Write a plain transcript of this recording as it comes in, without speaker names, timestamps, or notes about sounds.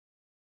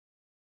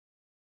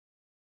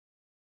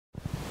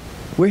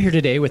We're here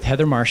today with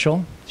Heather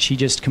Marshall. She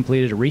just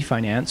completed a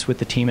refinance with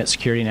the team at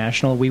Security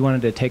National. We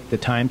wanted to take the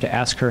time to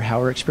ask her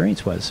how her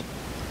experience was.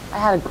 I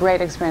had a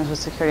great experience with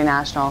Security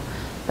National.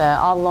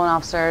 All the loan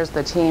officers,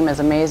 the team is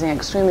amazing,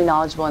 extremely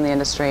knowledgeable in the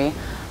industry,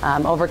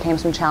 overcame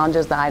some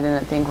challenges that I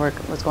didn't think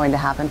was going to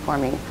happen for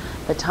me.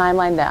 The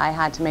timeline that I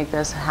had to make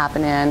this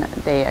happen in,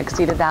 they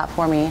exceeded that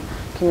for me.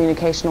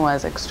 Communication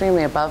was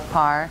extremely above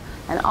par,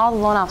 and all the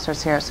loan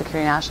officers here at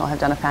Security National have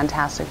done a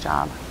fantastic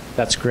job.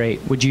 That's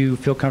great. Would you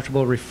feel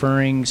comfortable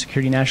referring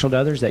Security National to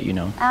others that you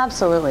know?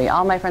 Absolutely.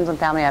 All my friends and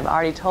family, I've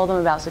already told them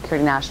about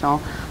Security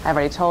National. I've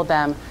already told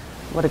them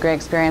what a great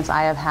experience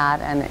I have had,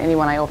 and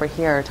anyone I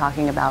overhear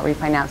talking about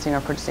refinancing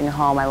or purchasing a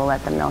home, I will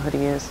let them know who to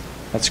use.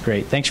 That's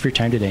great. Thanks for your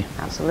time today.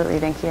 Absolutely.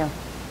 Thank you.